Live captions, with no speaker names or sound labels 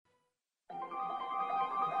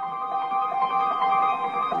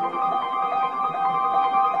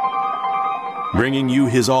bringing you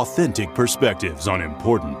his authentic perspectives on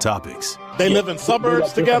important topics. They live in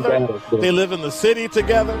suburbs together. They live in the city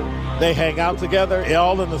together. They hang out together,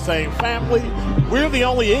 all in the same family. We're the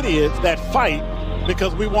only idiots that fight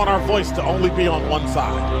because we want our voice to only be on one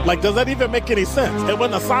side. Like, does that even make any sense? And when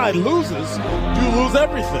the side loses, you lose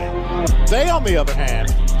everything. They, on the other hand,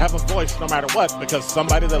 have a voice no matter what because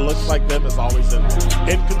somebody that looks like them is always in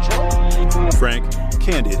control. Frank,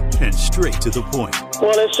 candid, and straight to the point.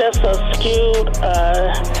 Well, it's just a skewed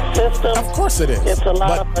system. Of course it is. It's a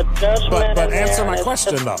lot of judgment. But answer my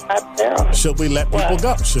question, though. Should we let people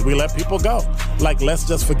go? Should we let people go? Like, let's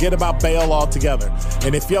just forget about bail altogether.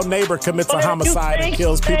 And if your neighbor commits a homicide and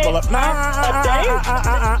kills people up,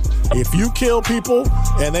 if you kill people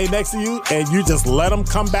and they next to you and you just let them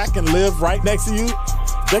come back and live right next to you,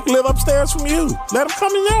 they can live upstairs from you. Let them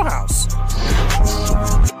come in your house.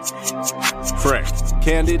 Frank,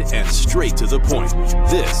 candid, and straight to the point.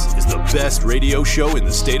 This is the best radio show in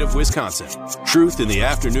the state of Wisconsin. Truth in the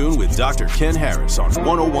Afternoon with Dr. Ken Harris on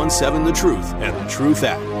 101.7 The Truth and The Truth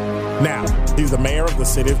app. Now, he's the mayor of the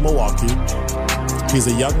city of Milwaukee. He's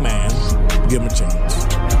a young man. Give him a chance.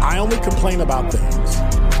 I only complain about things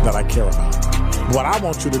that I care about. What I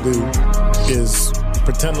want you to do is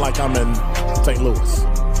pretend like I'm in St. Louis.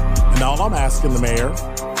 And all I'm asking the mayor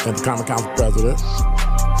and the Common Council president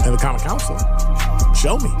and the Common Council,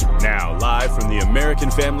 show me. Now, live from the American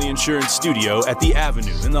Family Insurance Studio at the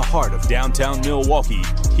Avenue in the heart of downtown Milwaukee,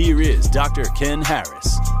 here is Dr. Ken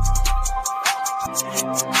Harris.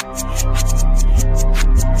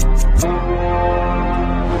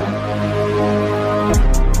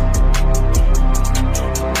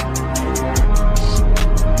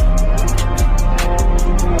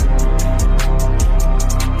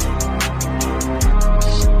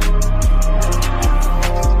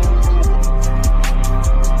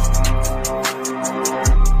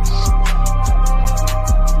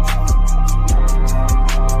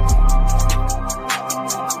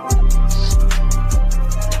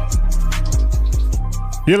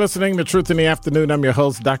 You're listening to Truth in the Afternoon. I'm your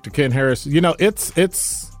host, Dr. Ken Harris. You know, it's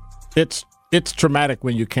traumatic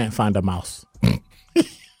when you can't find a mouse.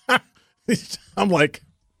 I'm like,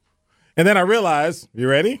 and then I realize, you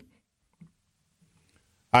ready?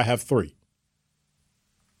 I have 3.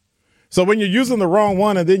 So when you're using the wrong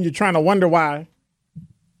one and then you're trying to wonder why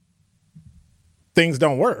things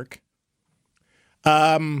don't work,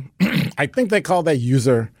 I think they call that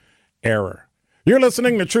user error. You're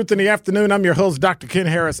listening to Truth in the Afternoon. I'm your host, Dr. Ken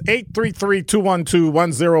Harris.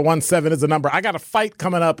 833-212-1017 is the number. I got a fight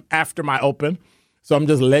coming up after my open, so I'm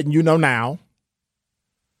just letting you know now.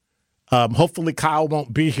 Hopefully Kyle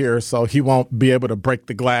won't be here, so he won't be able to break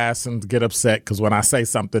the glass and get upset, because when I say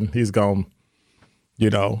something, he's going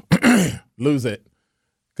to, lose it,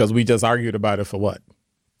 because we just argued about it for what,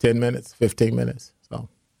 10 minutes, 15 minutes? So,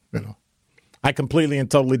 I completely and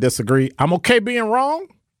totally disagree. I'm okay being wrong.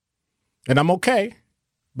 And I'm okay,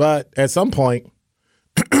 but at some point,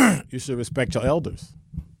 you should respect your elders.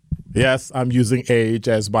 Yes, I'm using age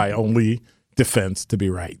as my only defense to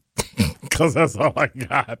be right, because that's all I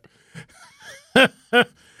got.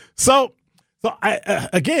 So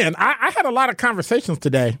I had a lot of conversations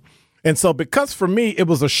today, and so because for me it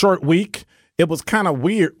was a short week, it was kind of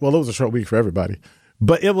weird. Well, it was a short week for everybody,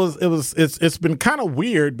 but it's been kind of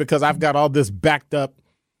weird because I've got all this backed up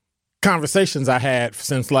conversations I had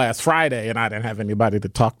since last Friday, and I didn't have anybody to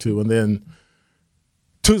talk to. And then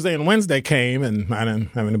Tuesday and Wednesday came, and I didn't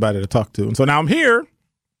have anybody to talk to. And so now I'm here,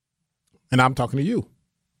 and I'm talking to you.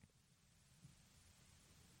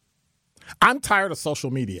 I'm tired of social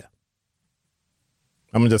media.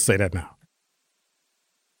 I'm going to just say that now.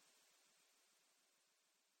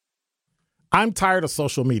 I'm tired of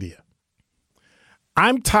social media.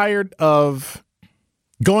 I'm tired of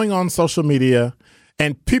going on social media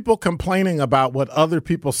and people complaining about what other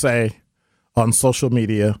people say on social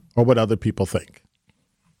media or what other people think.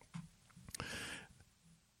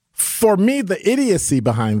 For me, the idiocy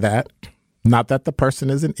behind that, not that the person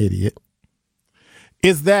is an idiot,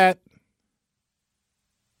 is that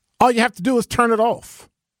all you have to do is turn it off.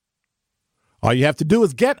 All you have to do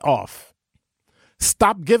is get off.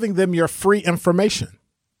 Stop giving them your free information.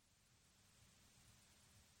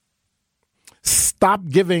 Stop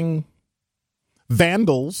giving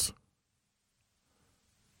vandals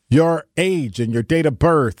your age and your date of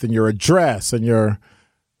birth and your address and your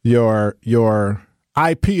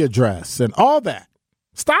IP address and all that.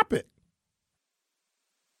 Stop it.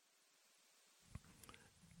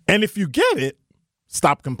 And if you get it,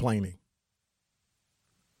 stop complaining.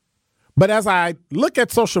 But as I look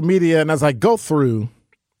at social media and as I go through,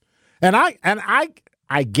 and I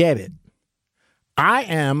get it. I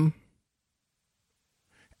am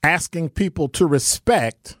asking people to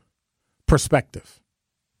respect perspective,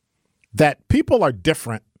 that people are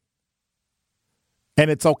different and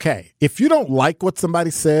it's okay. If you don't like what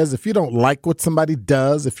somebody says, if you don't like what somebody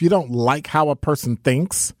does, if you don't like how a person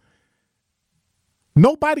thinks,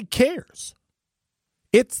 nobody cares.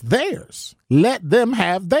 It's theirs. Let them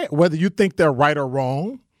have that. Whether you think they're right or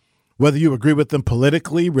wrong, whether you agree with them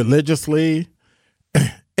politically, religiously,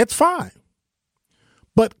 it's fine.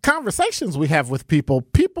 But conversations we have with people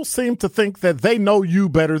seem to think that they know you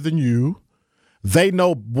better than you. They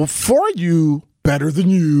know before you better than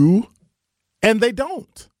you, and they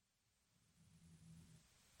don't.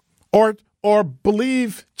 Or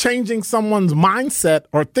believe changing someone's mindset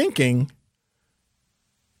or thinking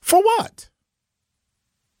for what?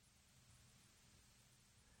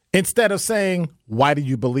 Instead of saying, why do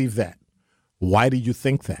you believe that? Why do you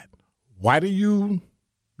think that? Why do you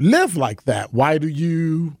live like that? Why do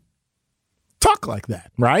you talk like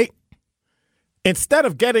that, right? Instead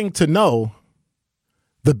of getting to know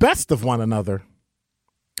the best of one another,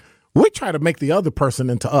 we try to make the other person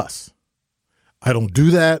into us. I don't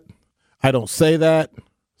do that. I don't say that.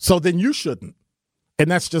 So then you shouldn't.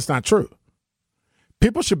 And that's just not true.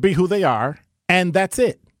 People should be who they are, and that's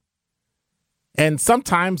it. And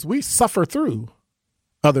sometimes we suffer through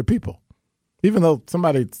other people, even though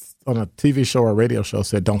somebody on a TV show or radio show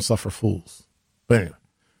said, don't suffer fools. But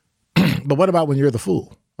anyway, but what about when you're the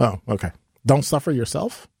fool? Oh, okay. Don't suffer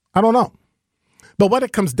yourself? I don't know. But what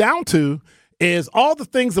it comes down to is all the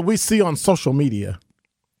things that we see on social media.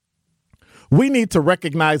 We need to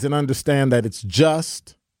recognize and understand that it's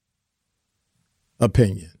just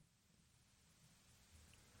opinion.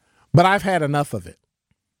 But I've had enough of it.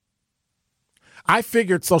 I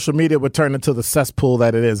figured social media would turn into the cesspool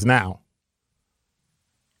that it is now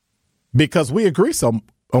because we agree so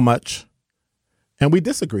much and we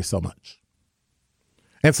disagree so much.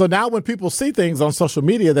 And so now when people see things on social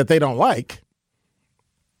media that they don't like,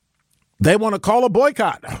 they want to call a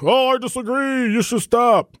boycott. Oh, I disagree. You should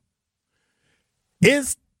stop.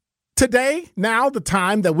 Is today now the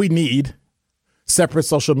time that we need separate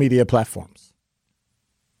social media platforms?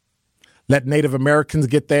 Let Native Americans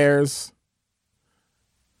get theirs.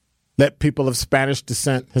 Let people of Spanish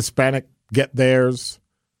descent, Hispanic, get theirs.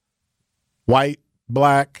 White,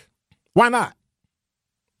 black. Why not?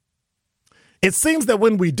 It seems that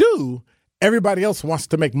when we do, everybody else wants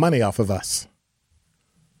to make money off of us.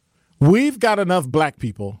 We've got enough black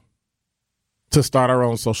people to start our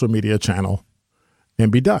own social media channel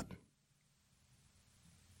and be done.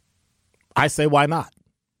 I say, why not?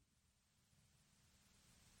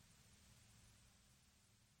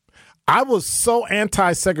 I was so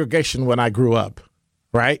anti-segregation when I grew up,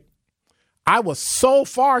 right? I was so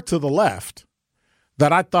far to the left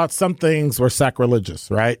that I thought some things were sacrilegious,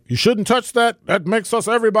 right? You shouldn't touch that. That makes us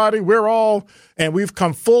everybody. We're all, and we've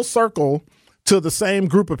come full circle to the same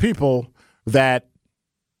group of people that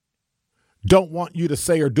don't want you to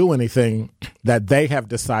say or do anything that they have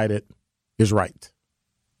decided is right.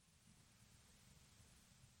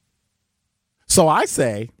 So I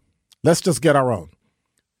say, let's just get our own.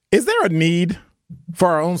 Is there a need for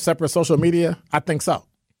our own separate social media? I think so.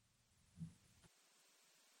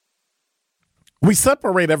 We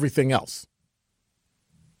separate everything else.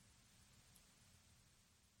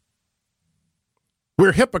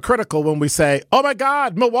 We're hypocritical when we say, oh my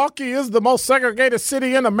God, Milwaukee is the most segregated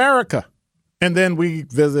city in America. And then we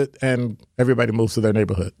visit and everybody moves to their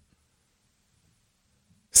neighborhood.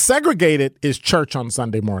 Segregated is church on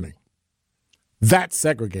Sunday morning. That's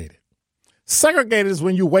segregated. Segregated is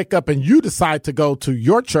when you wake up and you decide to go to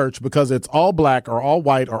your church because it's all black or all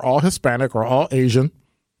white or all Hispanic or all Asian.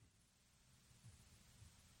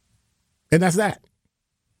 And that's that.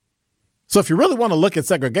 So if you really want to look at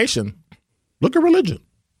segregation, look at religion.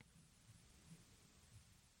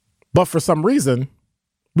 But for some reason,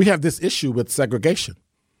 we have this issue with segregation.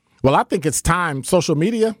 Well, I think it's time, social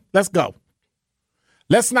media, let's go.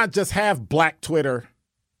 Let's not just have black Twitter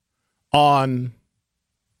on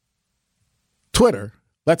Twitter.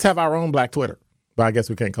 Let's have our own black Twitter. But I guess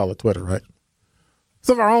we can't call it Twitter, right? Let's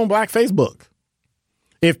have our own black Facebook.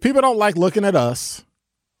 If people don't like looking at us,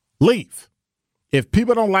 leave. If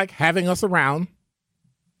people don't like having us around,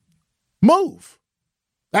 move.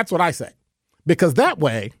 That's what I say. Because that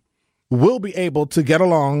way, we'll be able to get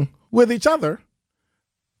along with each other,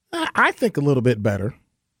 I think, a little bit better.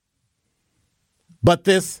 But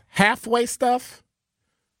this halfway stuff,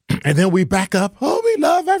 and then we back up, oh, we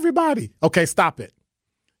love everybody. Okay, stop it.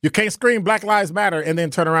 You can't scream Black Lives Matter and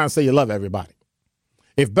then turn around and say you love everybody.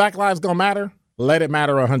 If Black Lives gonna matter, let it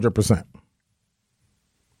matter 100%.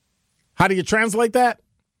 How do you translate that?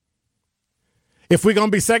 If we're going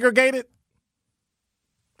to be segregated,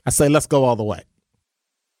 I say let's go all the way.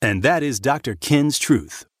 And that is Dr. Ken's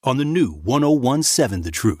Truth on the new 1017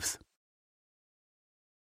 The Truth.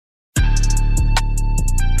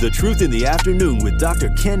 The Truth in the Afternoon with Dr.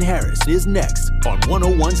 Ken Harris is next on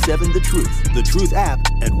 1017 The Truth, The Truth app,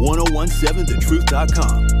 and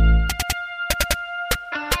 1017thetruth.com.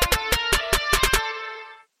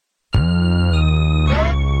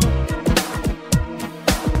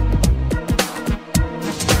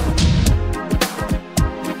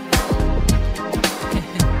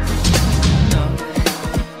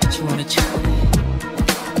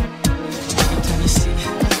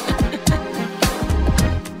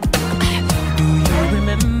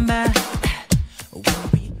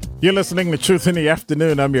 You're listening to Truth in the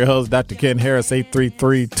Afternoon. I'm your host, Dr. Ken Harris.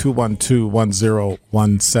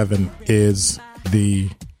 833-212-1017 is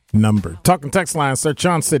the number. Talking text line, Sir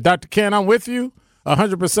John said, Dr. Ken, I'm with you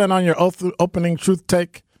 100% on your opening truth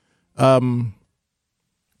take. Definitely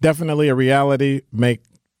a reality makes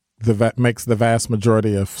the vast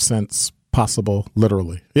majority of sense possible,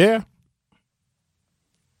 literally. Yeah.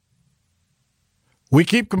 We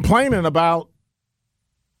keep complaining about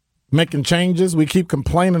making changes. We keep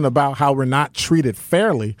complaining about how we're not treated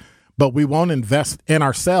fairly, but we won't invest in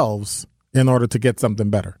ourselves in order to get something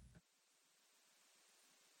better.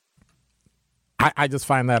 I just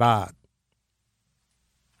find that odd.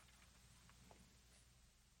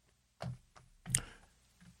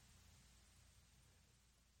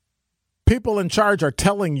 People in charge are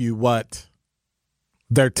telling you what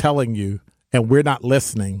they're telling you, and we're not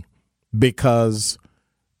listening because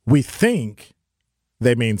we think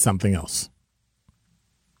they mean something else.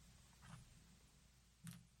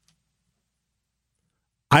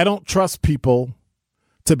 I don't trust people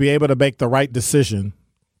to be able to make the right decision.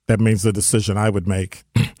 That means the decision I would make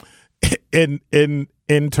in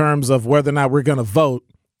terms of whether or not we're going to vote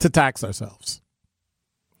to tax ourselves.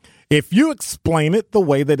 If you explain it the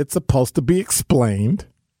way that it's supposed to be explained,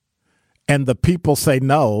 and the people say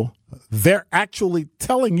no, they're actually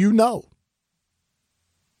telling you no.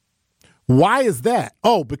 Why is that?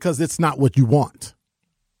 Oh, because it's not what you want.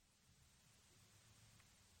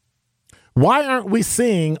 Why aren't we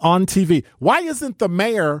seeing on TV? Why isn't the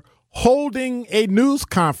mayor holding a news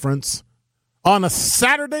conference on a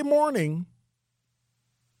Saturday morning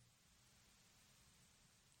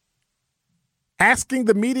asking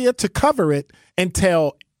the media to cover it and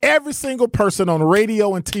tell every single person on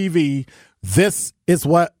radio and TV, this is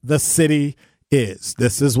what the city is.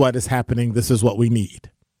 This is what is happening. This is what we need.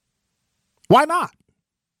 Why not?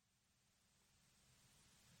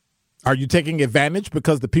 Are you taking advantage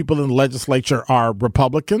because the people in the legislature are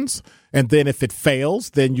Republicans? And then if it fails,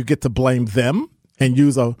 then you get to blame them and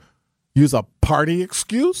use a party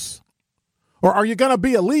excuse? Or are you going to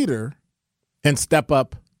be a leader and step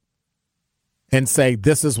up and say,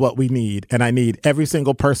 this is what we need? And I need every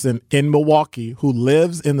single person in Milwaukee who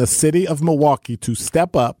lives in the city of Milwaukee to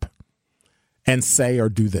step up and say or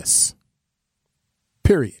do this.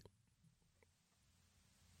 Period.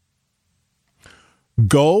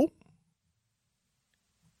 Go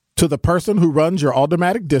to the person who runs your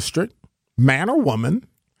automatic district, man or woman,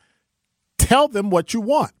 tell them what you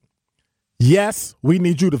want. Yes, we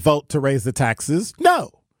need you to vote to raise the taxes. No,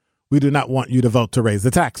 we do not want you to vote to raise the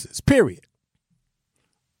taxes, period.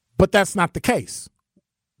 But that's not the case.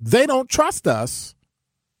 They don't trust us,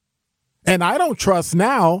 and I don't trust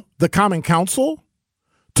now the Common Council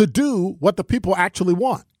to do what the people actually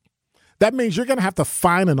want. That means you're going to have to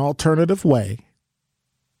find an alternative way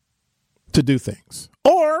to do things.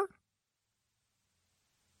 Or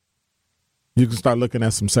you can start looking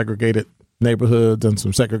at some segregated neighborhoods and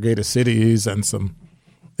some segregated cities and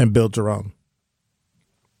build your own.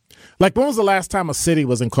 Like, when was the last time a city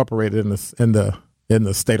was incorporated in the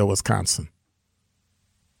state of Wisconsin?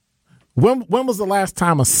 When was the last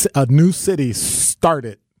time a new city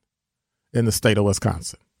started in the state of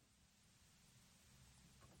Wisconsin?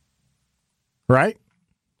 Right?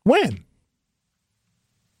 When?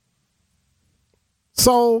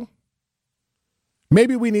 So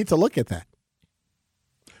maybe we need to look at that.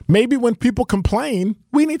 Maybe when people complain,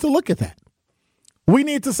 we need to look at that. We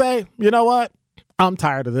need to say, you know what? I'm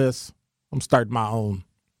tired of this. I'm starting my own.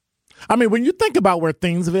 I mean, when you think about where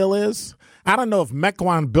Thiensville is, I don't know if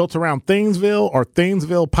Mequon built around Thiensville or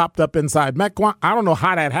Thiensville popped up inside Mequon. I don't know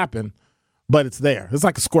how that happened, but it's there. It's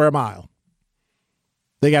like a square mile.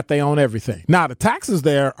 They own everything. Now, the taxes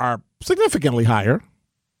there are significantly higher.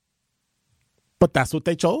 But that's what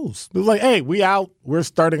they chose. It was like, hey, we out. We're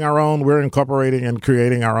starting our own. We're incorporating and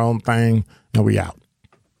creating our own thing, and we out.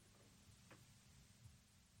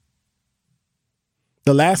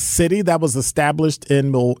 The last city that was established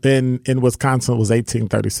in Wisconsin was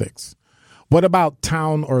 1836. What about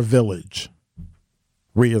town or village?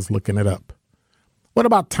 Rhea's looking it up. What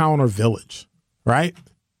about town or village, right?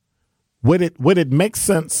 Would it make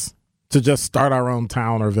sense to just start our own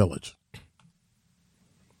town or village?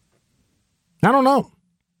 I don't know.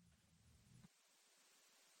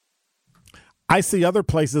 I see other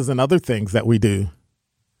places and other things that we do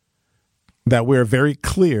that we're very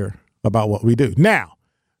clear about what we do. Now,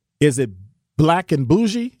 is it black and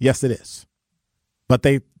bougie? Yes, it is. But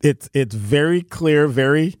it's very clear,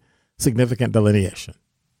 very significant delineation.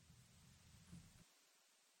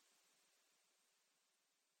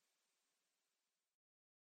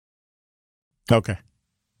 Okay.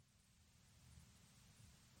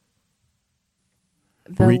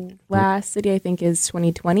 The last city, I think, is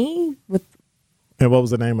 2020. And what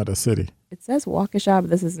was the name of the city? It says Waukesha, but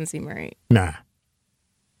this doesn't seem right. Nah.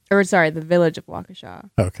 Or sorry, the village of Waukesha.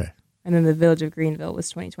 Okay. And then the village of Greenville was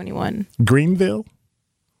 2021. Greenville?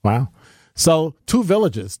 Wow. So 2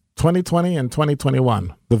 villages, 2020 and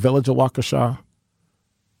 2021. The village of Waukesha.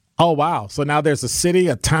 Oh, wow. So now there's a city,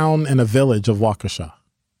 a town, and a village of Waukesha.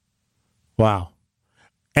 Wow.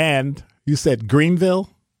 And you said Greenville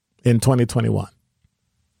in 2021.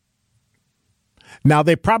 Now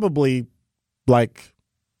they probably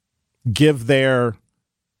give their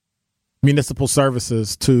municipal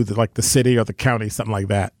services to the city or the county, something like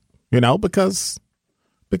that, because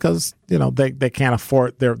they can't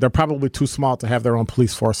afford, they're probably too small to have their own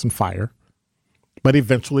police force and fire, but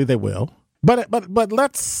eventually they will. But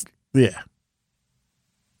let's, yeah.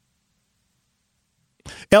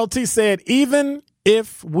 LT said, even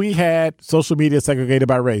if we had social media segregated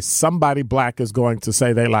by race, somebody black is going to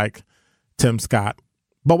say they like Tim Scott.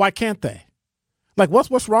 But why can't they?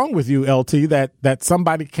 What's wrong with you, LT, that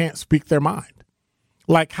somebody can't speak their mind?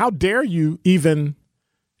 How dare you even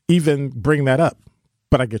bring that up?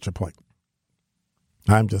 But I get your point.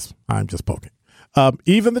 I'm just poking.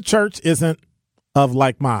 Even the church isn't of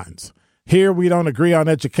like minds. Here we don't agree on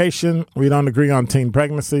education. We don't agree on teen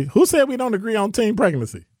pregnancy. Who said we don't agree on teen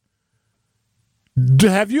pregnancy?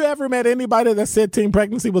 Have you ever met anybody that said teen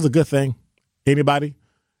pregnancy was a good thing? Anybody?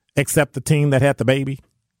 Except the teen that had the baby?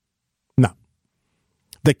 No.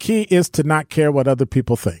 The key is to not care what other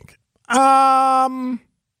people think. I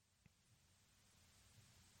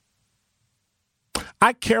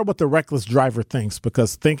care what the reckless driver thinks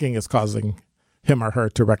because thinking is causing him or her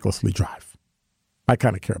to recklessly drive. I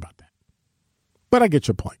kind of care about that. But I get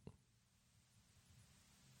your point.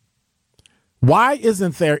 Why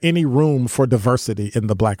isn't there any room for diversity in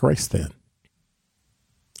the black race then?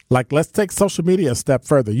 Let's take social media a step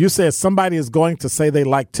further. You said somebody is going to say they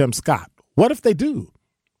like Tim Scott. What if they do?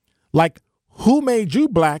 Who made you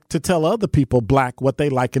black to tell other people black what they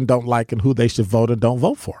like and don't like and who they should vote and don't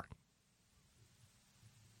vote for?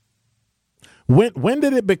 When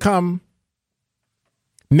did it become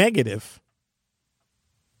negative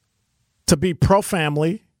to be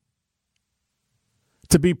pro-family,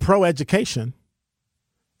 to be pro-education,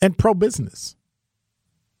 and pro-business?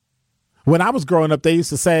 When I was growing up, they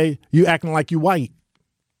used to say, you acting like you white,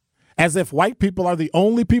 as if white people are the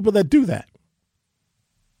only people that do that.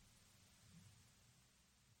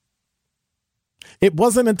 It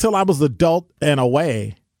wasn't until I was adult and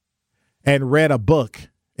away and read a book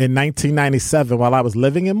in 1997 while I was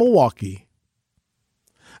living in Milwaukee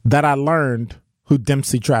that I learned who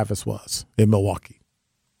Dempsey Travis was in Milwaukee.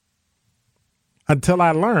 Until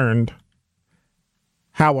I learned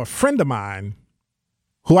how a friend of mine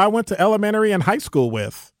who I went to elementary and high school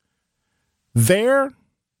with, their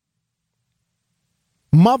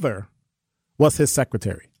mother was his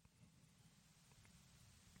secretary.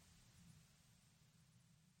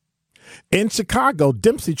 In Chicago,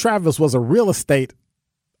 Dempsey Travis was a real estate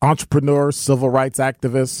entrepreneur, civil rights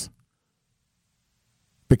activist,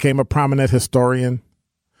 became a prominent historian.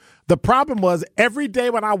 The problem was every day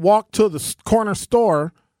when I walked to the corner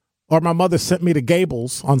store or my mother sent me to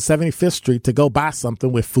Gables on 75th Street to go buy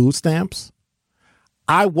something with food stamps,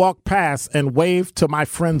 I walked past and waved to my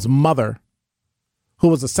friend's mother, who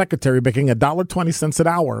was a secretary making $1.20 an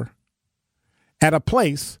hour at a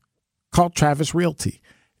place called Travis Realty.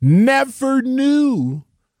 Never knew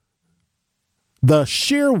the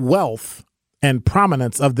sheer wealth and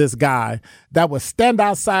prominence of this guy that would stand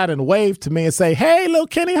outside and wave to me and say, hey, little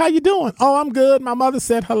Kenny, how you doing? Oh, I'm good. My mother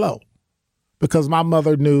said hello, because my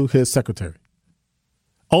mother knew his secretary.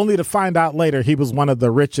 Only to find out later he was one of the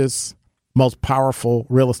richest, most powerful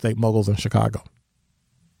real estate moguls in Chicago.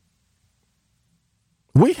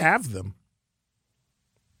 We have them.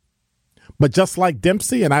 But just like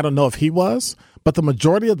Dempsey, and I don't know if he was, but the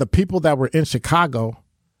majority of the people that were in Chicago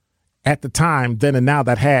at the time, then and now,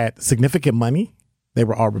 that had significant money, they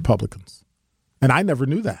were all Republicans. And I never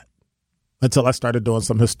knew that until I started doing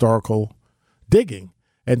some historical digging.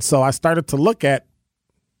 And so I started to look at,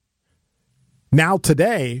 now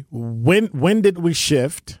today, when did we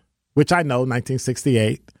shift, which I know,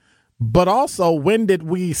 1968, but also when did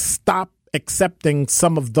we stop accepting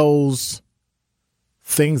some of those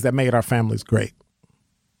things that made our families great?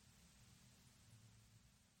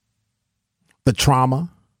 The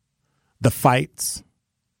trauma, the fights,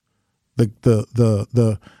 I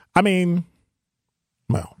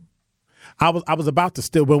was about to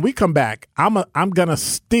steal. When we come back, I'm gonna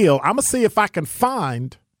steal. I'm gonna see if I can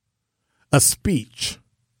find a speech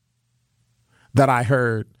that I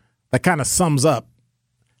heard that kind of sums up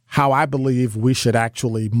how I believe we should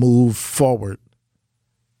actually move forward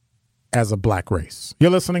as a black race.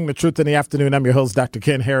 You're listening to Truth in the Afternoon. I'm your host, Dr.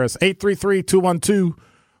 Ken Harris.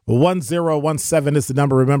 833-212-1017 is the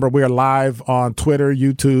number. Remember, we are live on Twitter,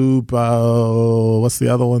 YouTube. What's the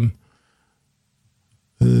other one?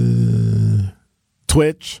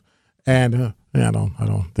 Twitch. And I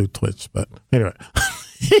don't do Twitch, but anyway,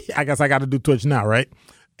 I guess I got to do Twitch now, right?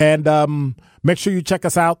 And make sure you check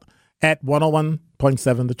us out at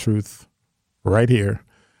 101.7 The Truth right here.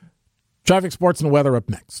 Traffic, sports, and weather up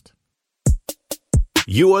next.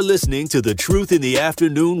 You are listening to The Truth in the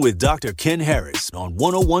Afternoon with Dr. Ken Harris on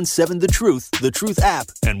 101.7 The Truth app,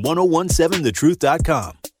 and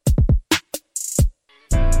 1017thetruth.com.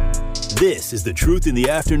 This is The Truth in the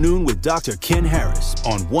Afternoon with Dr. Ken Harris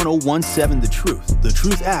on 101.7 The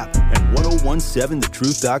Truth app, and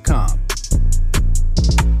 1017thetruth.com.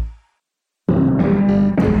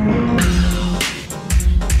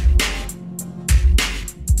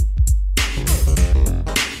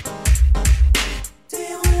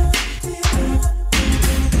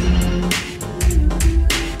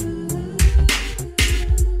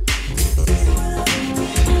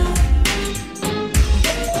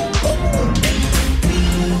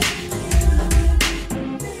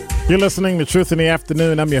 You're listening to Truth in the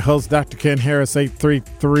Afternoon. I'm your host, Dr. Ken Harris.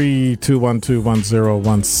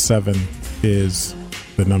 833-212-1017 is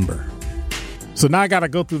the number. So now I got to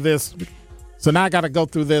go through this.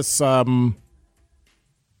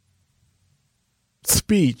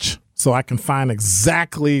 Speech so I can find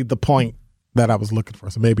exactly the point that I was looking for.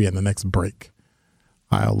 So maybe in the next break,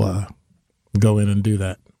 I'll go in and do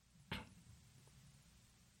that.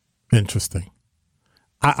 Interesting.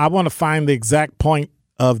 I want to find the exact point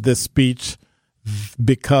of this speech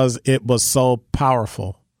because it was so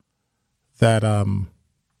powerful that I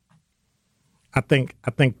think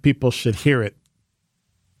people should hear it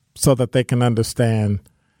so that they can understand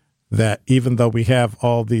that even though we have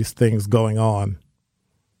all these things going on,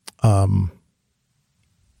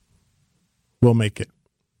 we'll make it.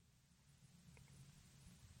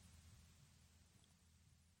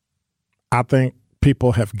 I think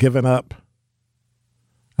people have given up.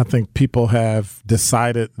 I think people have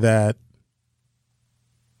decided that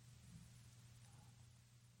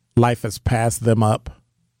life has passed them up,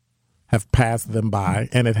 have passed them by,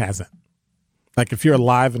 and it hasn't. Like if you're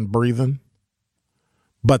alive and breathing,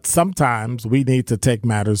 but sometimes we need to take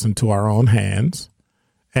matters into our own hands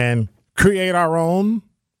and create our own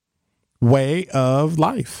way of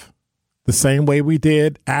life, the same way we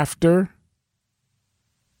did after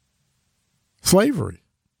slavery.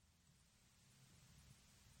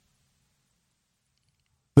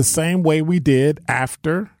 The same way we did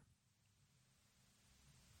after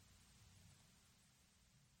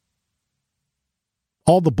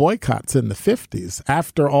all the boycotts in the 50s,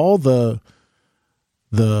 after all the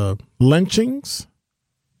lynchings.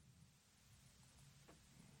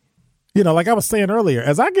 You know, like I was saying earlier,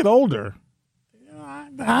 as I get older,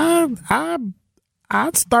 I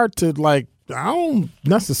start to I don't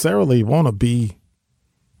necessarily want to be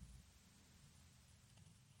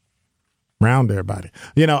around everybody.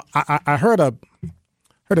 You know, I heard a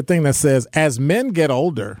thing that says, as men get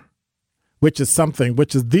older, which is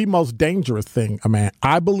the most dangerous thing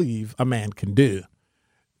I believe a man can do,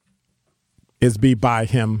 is be by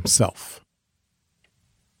himself.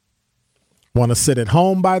 Want to sit at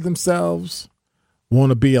home by themselves, want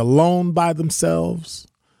to be alone by themselves,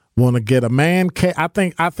 want to get a man cave. I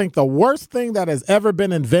think the worst thing that has ever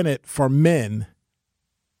been invented for men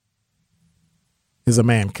is a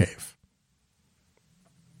man cave.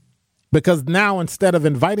 Because now, instead of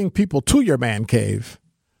inviting people to your man cave,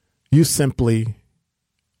 you simply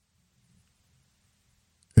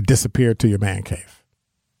disappear to your man cave.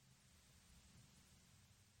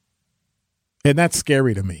 And that's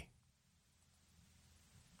scary to me.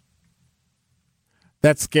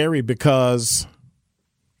 That's scary because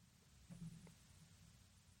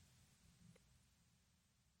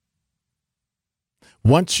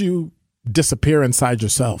once you disappear inside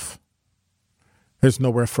yourself, there's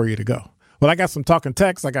nowhere for you to go. Well, I got some talking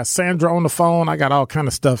text. I got Sandra on the phone. I got all kind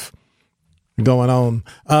of stuff going on.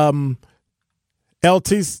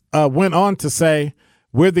 LT went on to say,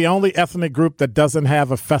 we're the only ethnic group that doesn't have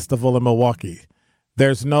a festival in Milwaukee.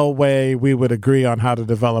 There's no way we would agree on how to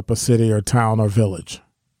develop a city or town or village.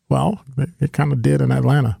 Well, it kind of did in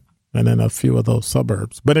Atlanta and in a few of those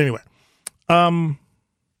suburbs. But anyway,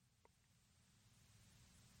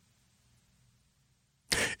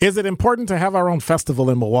 is it important to have our own festival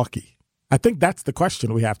in Milwaukee? I think that's the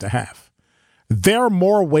question we have to have. There are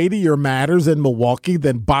more weightier matters in Milwaukee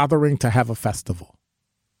than bothering to have a festival.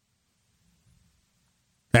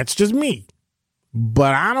 That's just me.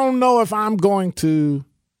 But I don't know if I'm going to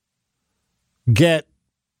get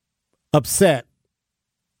upset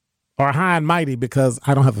or high and mighty because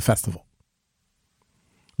I don't have a festival.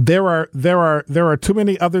 There are too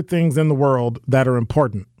many other things in the world that are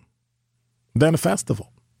important than a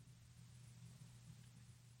festival.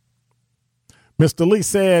 Mr. Lee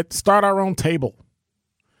said, start our own table.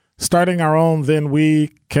 Starting our own, then we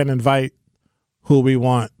can invite who we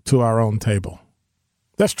want to our own table.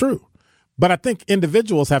 That's true. But I think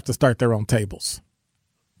individuals have to start their own tables.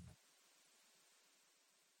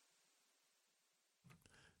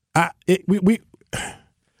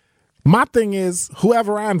 My thing is,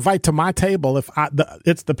 whoever I invite to my table,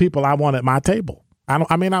 it's the people I want at my table. I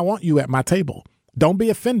want you at my table. Don't be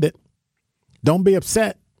offended. Don't be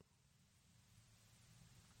upset.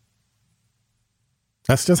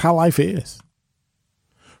 That's just how life is.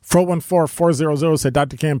 414-400 said,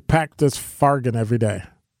 Dr. Ken, practice Fargan every day.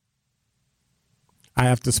 I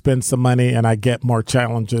have to spend some money and I get more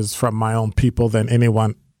challenges from my own people than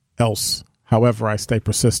anyone else. However, I stay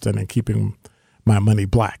persistent in keeping my money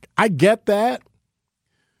black. I get that.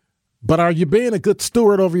 But are you being a good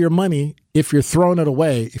steward over your money if you're throwing it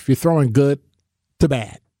away, if you're throwing good to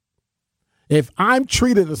bad? If I'm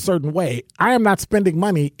treated a certain way, I am not spending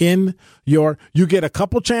money in you get a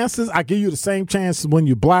couple chances. I give you the same chances when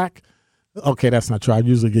you're black. Okay, that's not true. I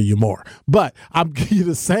usually give you more. But I'll give you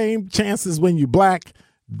the same chances when you're black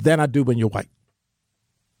than I do when you're white.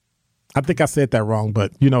 I think I said that wrong,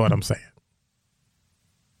 but you know what I'm saying.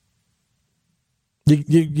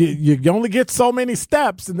 You only get so many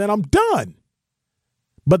steps, and then I'm done.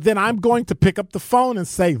 But then I'm going to pick up the phone and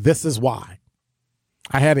say, this is why.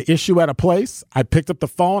 I had an issue at a place. I picked up the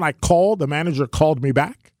phone. I called. The manager called me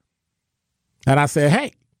back. And I said,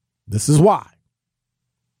 hey, this is why.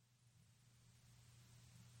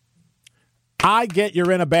 I get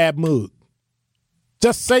you're in a bad mood.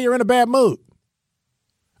 Just say you're in a bad mood.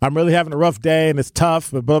 I'm really having a rough day and it's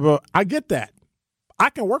tough, blah, blah, blah. I get that. I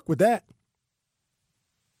can work with that.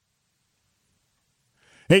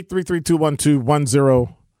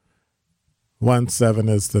 833-212-1017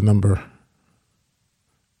 is the number.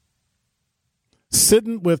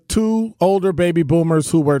 Sitting with two older baby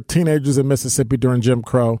boomers who were teenagers in Mississippi during Jim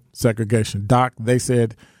Crow segregation. Doc, they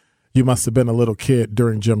said you must have been a little kid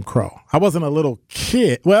during Jim Crow. I wasn't a little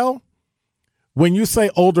kid. Well, when you say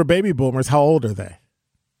older baby boomers, how old are they?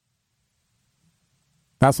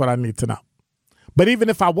 That's what I need to know. But even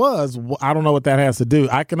if I was, I don't know what that has to do.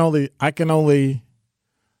 I can only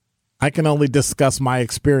discuss my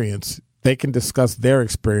experience. They can discuss their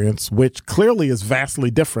experience, which clearly is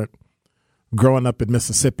vastly different growing up in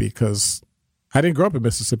Mississippi, because I didn't grow up in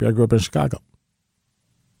Mississippi. I grew up in Chicago.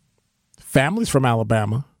 Families from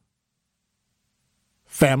Alabama.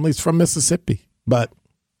 Families from Mississippi. But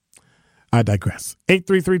I digress.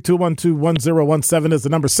 833-212-1017 is the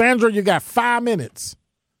number. Sandra, you got 5 minutes.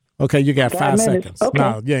 Okay, you got 5 seconds. Okay.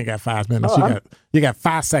 No, you ain't got 5 minutes. You got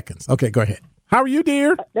 5 seconds. Okay, go ahead. How are you,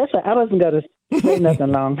 dear? That's right. I wasn't going to say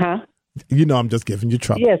nothing long, huh? You know I'm just giving you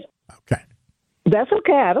trouble. Yes. Okay. That's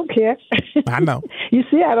okay. I don't care. I know. You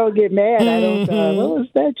see, I don't get mad. I don't. What was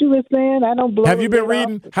that you were saying? I don't blow. Have you been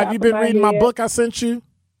reading? Have you been reading my book I sent you?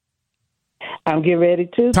 I'm getting ready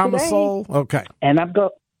to. Thomas today. Sowell. Okay. And I'm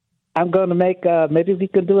going to make. Maybe we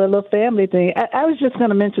could do a little family thing. I was just going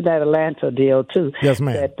to mention that Atlanta deal too. Yes,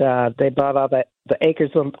 ma'am. That they bought all the acres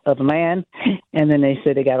of land, and then they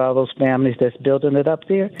said they got all those families that's building it up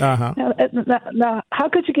there. Uh-huh. Now, how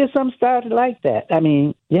could you get something started like that? I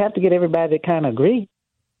mean, you have to get everybody to kind of agree.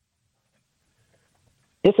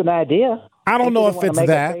 It's an idea. I don't know if it's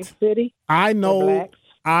that.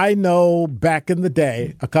 I know back in the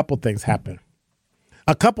day, a couple things happened.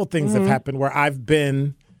 A couple things have happened where I've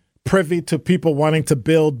been privy to people wanting to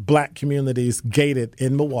build black communities gated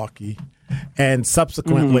in Milwaukee. And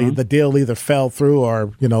subsequently, the deal either fell through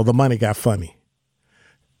or, the money got funny.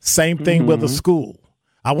 Same thing with a school.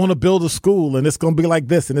 I want to build a school, and it's going to be like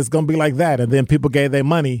this, and it's going to be like that. And then people gave their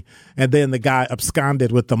money, and then the guy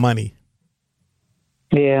absconded with the money.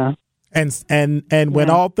 Yeah. And when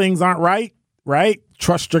all things aren't right?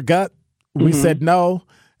 Trust your gut. We said no,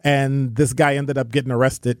 and this guy ended up getting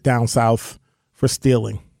arrested down south for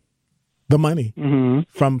stealing the money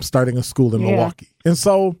from starting a school in Milwaukee. And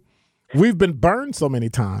so we've been burned so many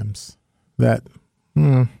times that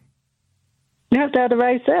you have to have the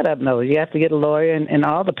right setup, though. You have to get a lawyer and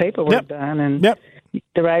all the paperwork done and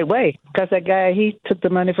the right way. Because that guy, he took the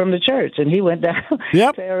money from the church, and he went down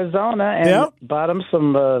to Arizona and bought him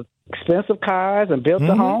some expensive cars and built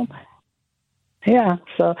a home. Yeah,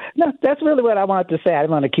 so no, that's really what I wanted to say. I didn't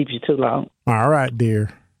want to keep you too long. All right, dear.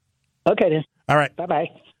 Okay, then. All right. Bye-bye.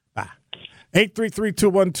 Bye.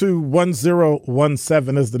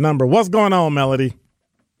 833-212-1017 is the number. What's going on, Melody?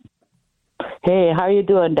 Hey, how you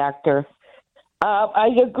doing, Doctor? I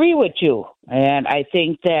agree with you, and I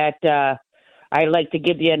think that I like to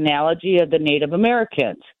give the analogy of the Native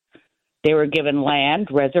Americans. They were given land,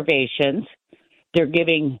 reservations. They're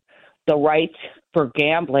giving the rights for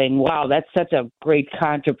gambling. Wow, that's such a great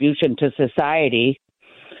contribution to society.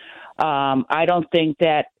 I don't think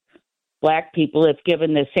that Black people, if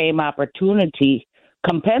given the same opportunity,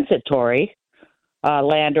 compensatory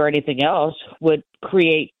land or anything else, would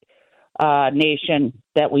create a nation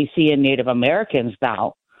that we see in Native Americans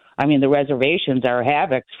now. I mean, the reservations are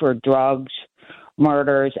havocs for drugs,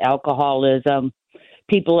 murders, alcoholism.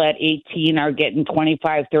 People at 18 are getting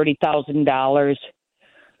 $25,000, $30,000.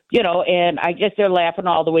 And I guess they're laughing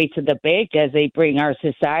all the way to the bank as they bring our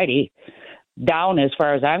society down as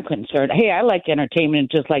far as I'm concerned. Hey, I like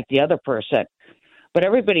entertainment just like the other person. But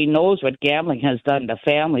everybody knows what gambling has done to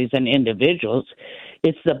families and individuals.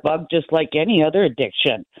 It's the bug just like any other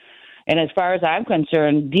addiction. And as far as I'm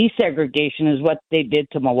concerned, desegregation is what they did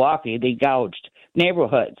to Milwaukee. They gouged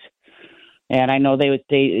neighborhoods. And I know they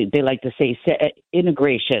like to say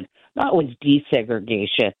integration. No, it was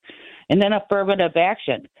desegregation. And then affirmative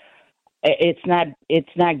action. It's not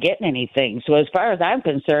getting anything. So as far as I'm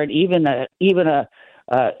concerned, even a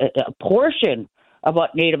portion of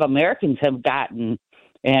what Native Americans have gotten,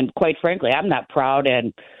 and quite frankly, I'm not proud,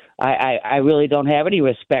 and I really don't have any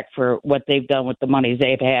respect for what they've done with the monies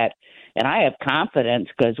they've had. And I have confidence,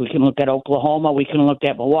 because we can look at Oklahoma, we can look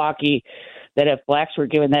at Milwaukee, that if Blacks were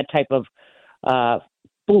given that type of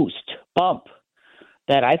bump,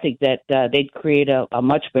 that I think that they'd create a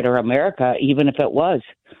much better America, even if it was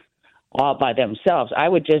all by themselves. I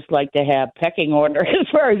would just like to have pecking order as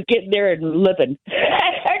far as getting there and living,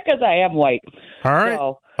 because I am white. All right.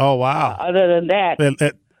 So, oh, wow. Other than that.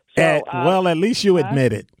 Well, at least you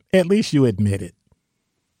admit it. At least you admit it.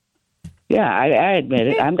 Yeah, I admit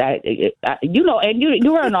it. And you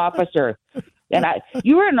were an officer. And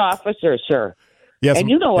you were an officer, sir. Yes. And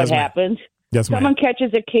you know what happens. Yes, ma'am. Someone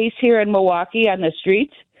catches a case here in Milwaukee on the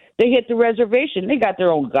streets, they hit the reservation. They got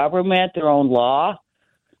their own government, their own law.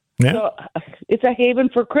 Yeah. So it's a haven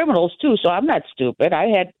for criminals, too. So I'm not stupid.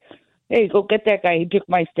 Hey, go get that guy. He took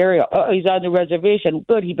my stereo. Oh, he's on the reservation.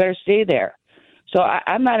 Good. He better stay there. So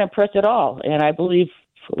I'm not impressed at all. And I believe,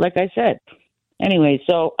 like I said. Anyway,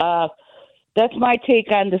 so that's my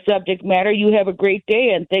take on the subject matter. You have a great day,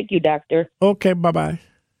 and thank you, Doctor. Okay, bye-bye.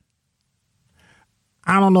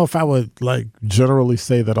 I don't know if I would generally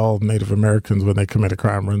say that all Native Americans, when they commit a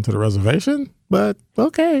crime, run to the reservation, but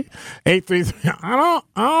okay. 833. I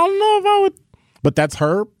don't know if I would, but that's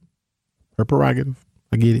her prerogative.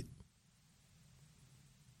 I get it.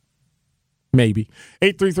 Maybe.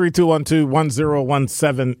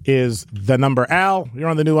 833-212-1017 is the number. Al, you're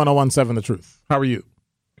on the new 1017 The Truth. How are you?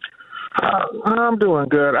 I'm doing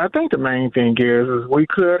good. I think the main thing is we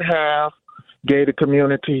could have gated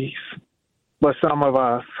communities, but some of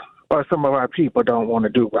us or some of our people don't want to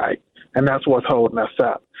do right, and that's what's holding us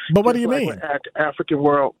up. But what do you mean? African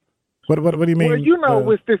world. What do you mean? Well,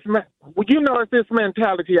 with this, it's this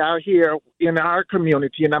mentality out here in our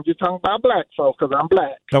community, and I'm just talking about Black folks because I'm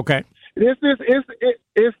Black. Okay. It's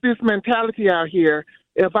this mentality out here.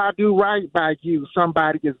 If I do right by you,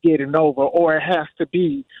 somebody is getting over, or it has to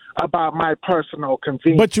be about my personal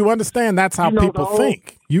convenience. But you understand that's how people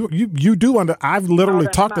think. You do I've literally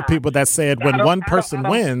talked to people that said when one person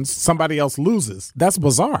wins, somebody else loses. That's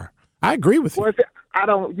bizarre. I agree with you.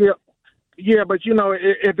 Yeah, but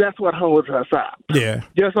that's what holds us up. Yeah.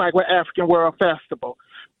 Just like with African World Festival.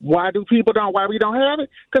 Why we don't have it?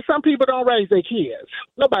 Because some people don't raise their kids.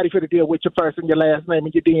 Nobody for to deal with your first and your last name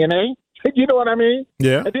and your DNA. You know what I mean?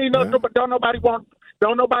 Yeah. And then don't nobody want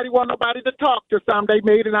Don't nobody want nobody to talk to some. They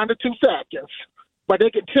made it under 2 seconds. But they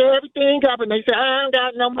can tear everything up, and they say, I ain't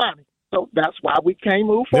got no money. So that's why we can't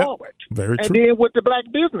move forward. Very true. And then with the black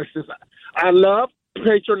businesses, I love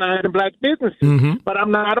patronizing black businesses, but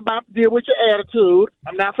I'm not about to deal with your attitude.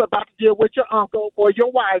 I'm not about to deal with your uncle or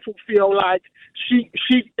your wife who feel like she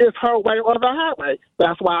is her way or the highway.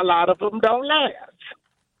 That's why a lot of them don't last.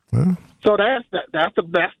 So that's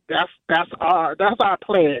our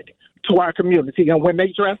plague to our community. And when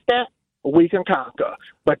they dress that, we can conquer.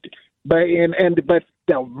 But the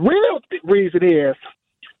real reason is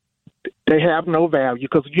they have no value,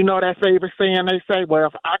 because you know that favorite saying they say, well,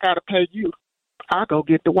 if I got to pay you, I'll go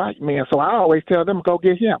get the white man. So I always tell them, go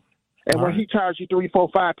get him. And when he charges you 3, 4,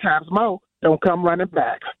 5 times more, don't come running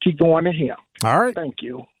back. Keep going to him. All right. Thank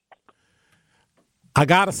you. I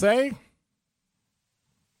got to say,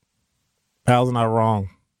 Pal's not wrong.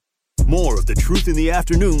 More of The Truth in the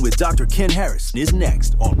Afternoon with Dr. Ken Harris is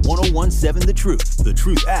next on 1017 The Truth, The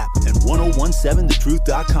Truth app, and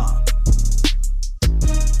 1017thetruth.com.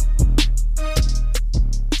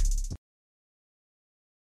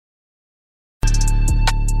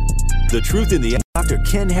 The Truth in the Dr.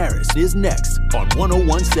 Ken Harris is next on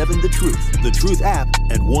 1017 The Truth, The Truth app,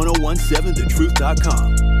 and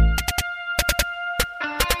 1017thetruth.com.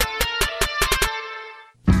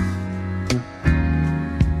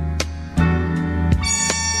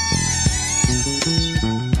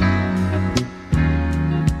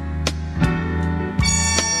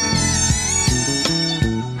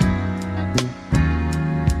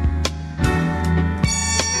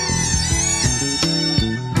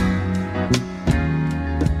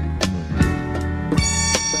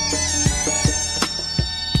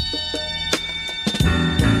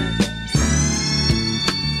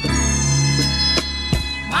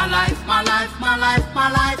 My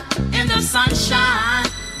life in the sunshine.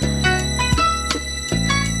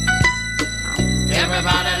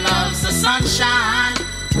 Everybody loves the sunshine.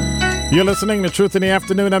 You're listening to Truth in the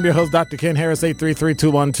Afternoon. I'm your host, Dr. Ken Harris.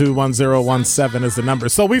 833-212-1017 is the number.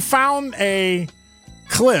 So we found a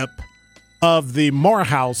clip of the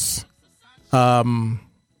Morehouse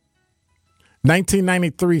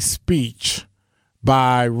 1993 speech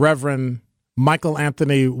by Reverend Michael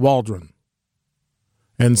Anthony Waldron.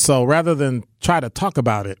 And so rather than try to talk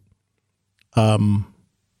about it,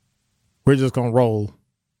 we're just going to roll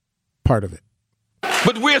part of it.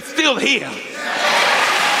 But we're still here.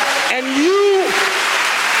 And you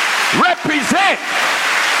represent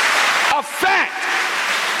a fact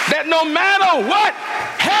that no matter what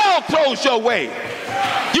hell throws your way,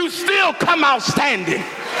 you still come out standing.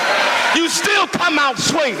 You still come out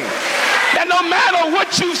swinging. That no matter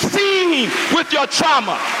what you've seen with your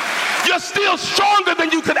trauma, you're still stronger than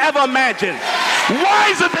you could ever imagine,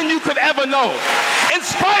 wiser than you could ever know. In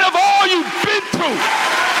spite of all you've been through,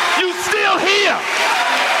 you still here,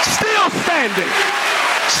 still standing,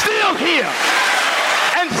 still here,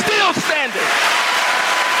 and still standing.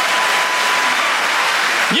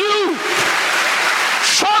 You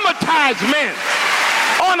traumatized men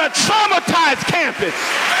on a traumatized campus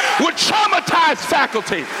with traumatized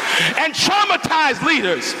faculty and traumatized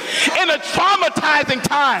leaders in a traumatizing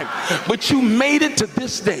time, but you made it to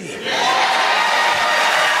this day.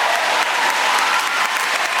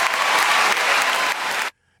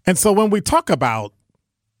 And so when we talk about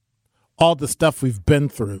all the stuff we've been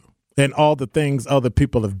through and all the things other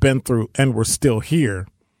people have been through and we're still here,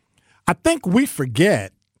 I think we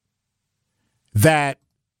forget that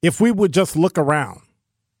if we would just look around,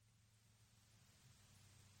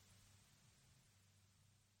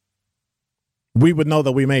 we would know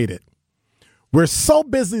that we made it. We're so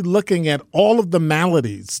busy looking at all of the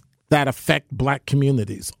maladies that affect black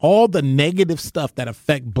communities, all the negative stuff that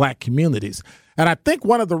affect black communities. And I think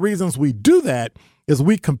one of the reasons we do that is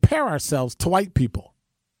we compare ourselves to white people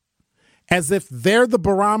as if they're the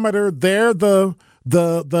barometer, they're the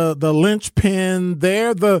linchpin,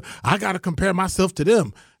 I got to compare myself to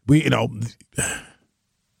them.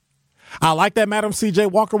 I like that Madam C.J.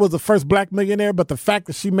 Walker was the first black millionaire, but the fact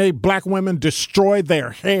that she made black women destroy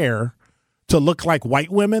their hair to look like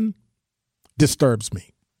white women disturbs me.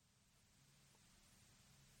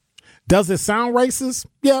 Does it sound racist?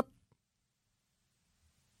 Yep.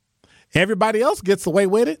 Everybody else gets away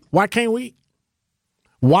with it. Why can't we?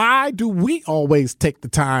 Why do we always take the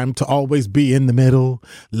time to always be in the middle,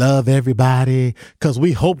 love everybody, because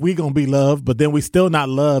we hope we're going to be loved, but then we still not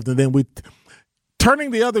loved, and then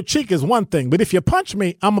turning the other cheek is one thing, but if you punch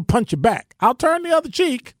me, I'm going to punch you back. I'll turn the other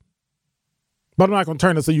cheek, but I'm not going to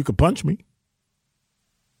turn it so you can punch me.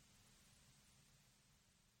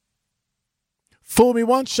 Fool me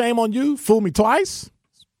once, shame on you. Fool me twice,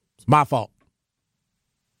 it's my fault.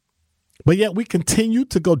 But yet we continue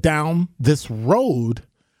to go down this road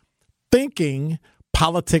thinking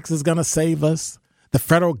politics is going to save us. The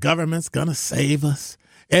federal government's going to save us.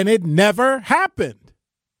 And it never happened.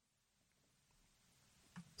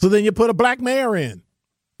 So then you put a black mayor in,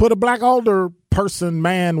 put a black older person,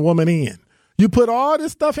 man, woman in. You put all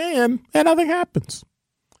this stuff in and nothing happens.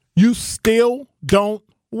 You still don't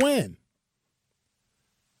win.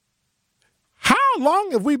 How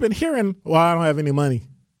long have we been hearing, well, I don't have any money.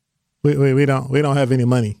 We don't have any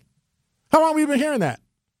money. How long have we been hearing that?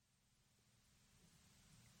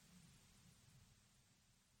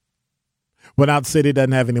 When our city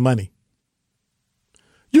doesn't have any money.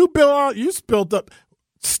 You spilled up.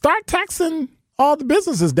 Start taxing all the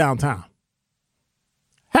businesses downtown.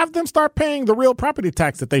 Have them start paying the real property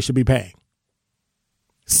tax that they should be paying.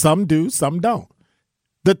 Some do, some don't.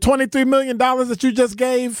 The $23 million that you just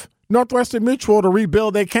gave Northwestern Mutual to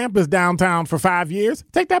rebuild their campus downtown for 5 years,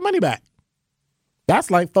 take that money back.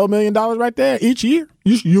 That's like $4 million right there each year.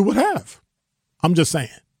 You would have. I'm just saying.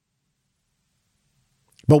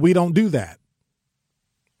 But we don't do that.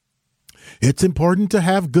 It's important to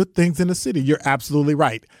have good things in the city. You're absolutely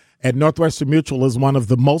right. And Northwestern Mutual is one of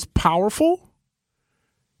the most powerful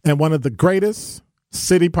and one of the greatest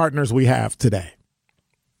city partners we have today.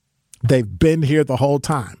 They've been here the whole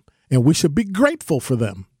time, and we should be grateful for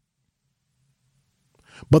them.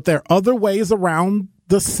 But there are other ways around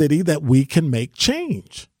the city that we can make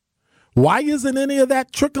change. Why isn't any of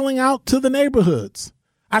that trickling out to the neighborhoods?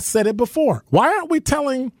 I said it before. Why aren't we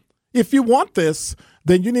telling, if you want this,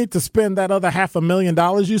 then you need to spend that other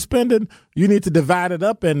 $500,000 you spending. You need to divide it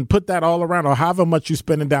up and put that all around, or however much you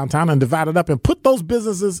spend in downtown, and divide it up and put those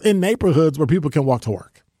businesses in neighborhoods where people can walk to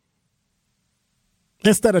work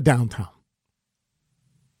instead of downtown.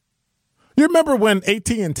 You remember when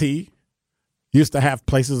AT&T used to have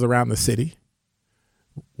places around the city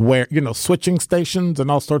where, switching stations and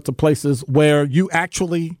all sorts of places where you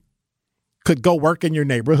actually could go work in your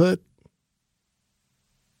neighborhood?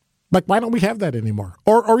 Like, why don't we have that anymore?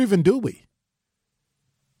 Or even do we?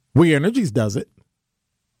 We Energies does it.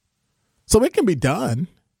 So it can be done.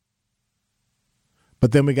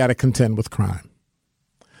 But then we got to contend with crime.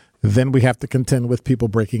 Then we have to contend with people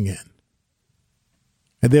breaking in.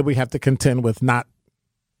 And then we have to contend with not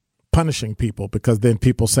punishing people, because then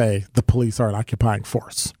people say the police are an occupying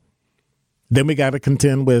force. Then we got to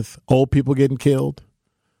contend with old people getting killed,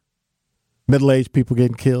 middle-aged people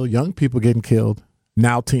getting killed, young people getting killed,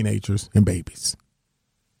 now teenagers and babies.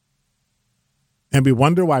 And we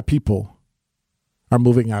wonder why people are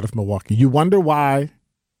moving out of Milwaukee. You wonder why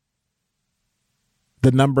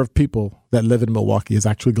the number of people that live in Milwaukee is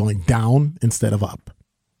actually going down instead of up.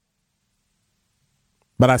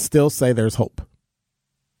 But I still say there's hope.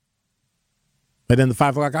 And in the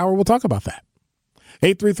 5 o'clock hour, we'll talk about that.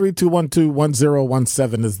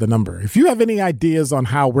 833-212-1017 is the number. If you have any ideas on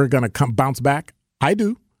how we're going to bounce back, I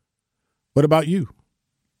do. What about you?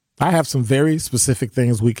 I have some very specific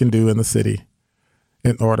things we can do in the city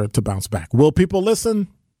in order to bounce back. Will people listen?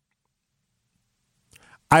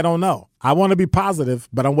 I don't know. I want to be positive,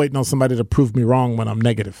 but I'm waiting on somebody to prove me wrong when I'm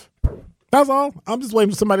negative. That's all. I'm just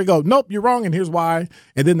waiting for somebody to go, nope, you're wrong, and here's why.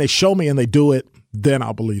 And then they show me and they do it. Then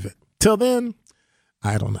I'll believe it. Till then,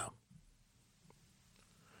 I don't know.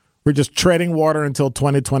 We're just treading water until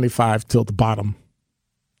 2025, till the bottom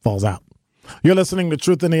falls out. You're listening to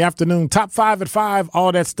Truth in the Afternoon. Top 5 at 5.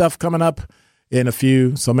 All that stuff coming up in a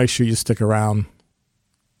few. So make sure you stick around.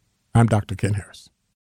 I'm Dr. Ken Harris.